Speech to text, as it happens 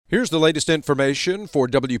Here's the latest information for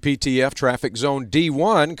WPTF Traffic Zone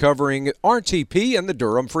D1 covering RTP and the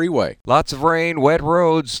Durham Freeway. Lots of rain, wet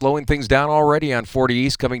roads, slowing things down already on 40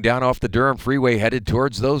 East coming down off the Durham Freeway headed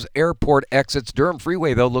towards those airport exits. Durham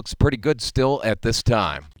Freeway, though, looks pretty good still at this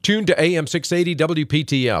time. Tune to AM 680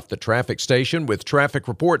 WPTF, the traffic station with traffic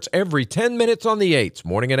reports every 10 minutes on the 8s,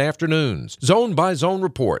 morning and afternoons. Zone-by-zone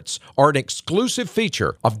reports are an exclusive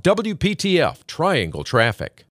feature of WPTF Triangle Traffic.